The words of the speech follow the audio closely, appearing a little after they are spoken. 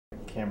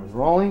Camera's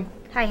rolling.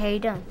 Hi, how you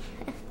doing?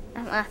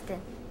 I'm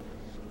Austin.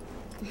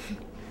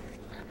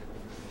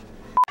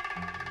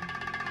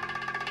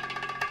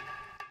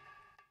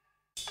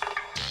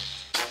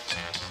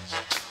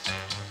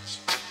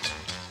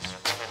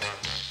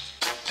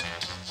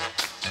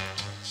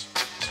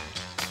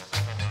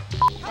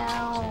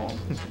 Ow.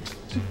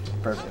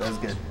 Perfect, that was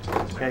good.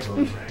 Okay.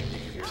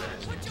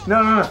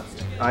 No.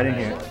 I didn't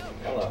hear it.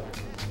 Hello.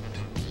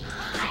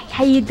 Hi,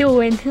 how you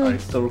doing? Alright,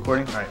 still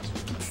recording? Alright.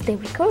 Stay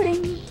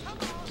recording.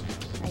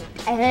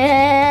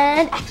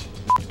 And action.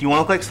 Do you want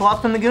to look like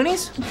Sloth from the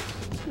Goonies?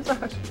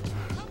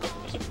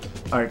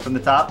 Alright, from the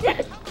top.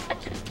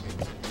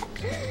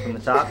 From the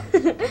top.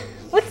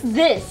 What's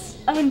this?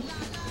 I'm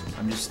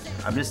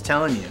just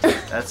telling you.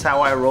 That's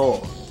how I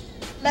roll.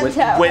 That's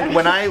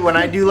when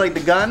I do like the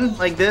gun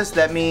like this,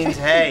 that means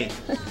hey,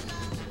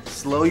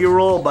 slow your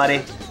roll,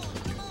 buddy.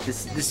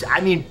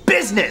 I mean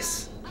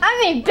business.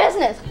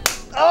 Business.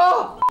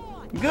 Oh,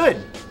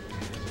 good.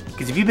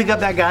 Because if you pick up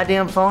that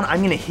goddamn phone,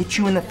 I'm gonna hit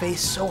you in the face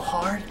so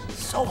hard,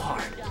 so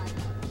hard.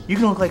 You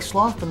can look like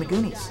Sloth from the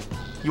Goonies.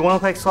 You want to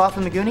look like Sloth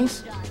from the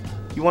Goonies?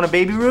 You want a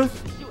Baby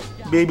Ruth?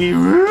 Baby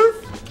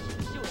Ruth?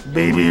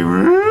 Baby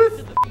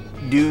Ruth?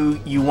 Do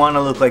you want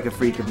to look like a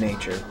freak of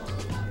nature?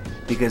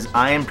 Because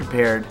I am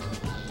prepared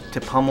to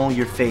pummel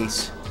your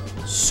face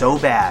so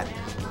bad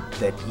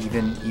that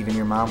even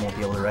your mom won't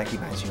be able to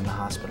recognize you in the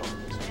hospital.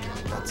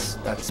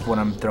 That's what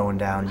I'm throwing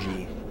down,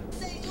 G.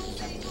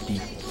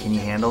 Can you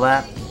handle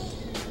that?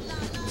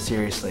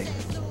 Seriously.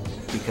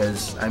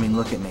 Because, I mean,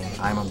 look at me.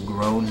 I'm a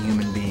grown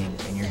human being,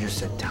 and you're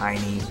just a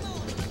tiny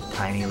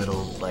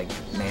little, like,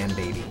 man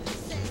baby.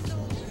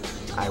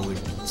 I would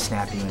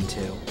snap you in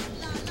two.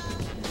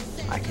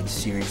 I could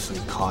seriously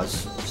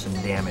cause some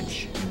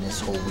damage in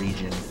this whole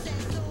region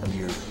of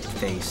your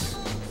face.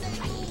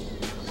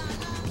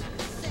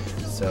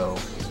 So,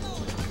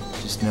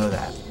 just know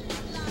that.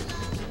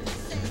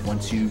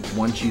 Once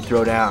you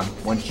throw down,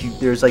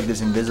 there's like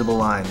this invisible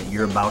line that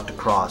you're about to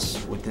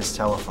cross with this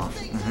telephone.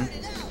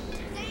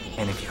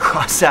 And if you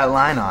cross that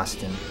line,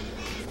 Austin,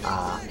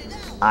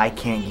 I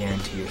can't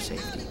guarantee your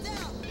safety.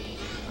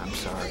 I'm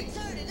sorry.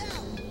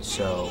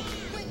 So,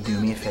 do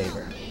me a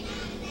favor.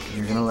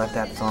 You're gonna let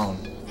that phone,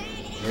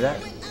 hear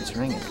that? It's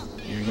ringing.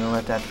 You're gonna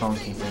let that phone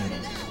keep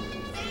ringing.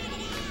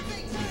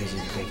 Because if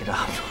you pick it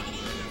up,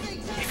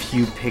 if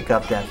you pick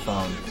up that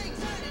phone,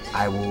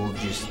 I will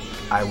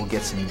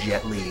get some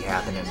Jet Li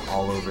happening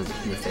all over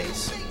your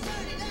face.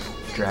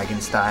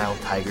 Dragon style,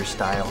 tiger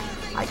style,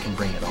 I can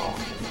bring it all.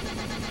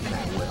 And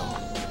I will.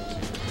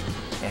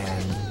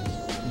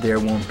 And there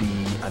won't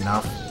be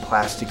enough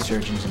plastic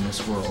surgeons in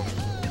this world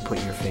to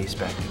put your face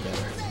back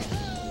together.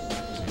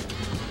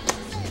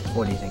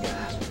 What do you think of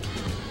that?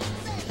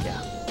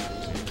 Yeah.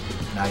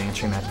 Not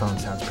answering that phone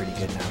sounds pretty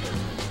good now, doesn't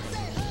it?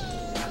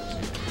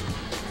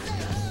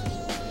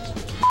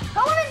 I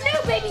want a new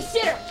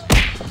babysitter.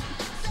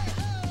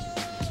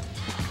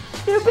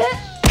 Stupid.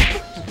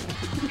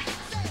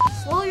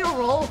 Slow your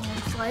roll,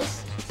 home slice.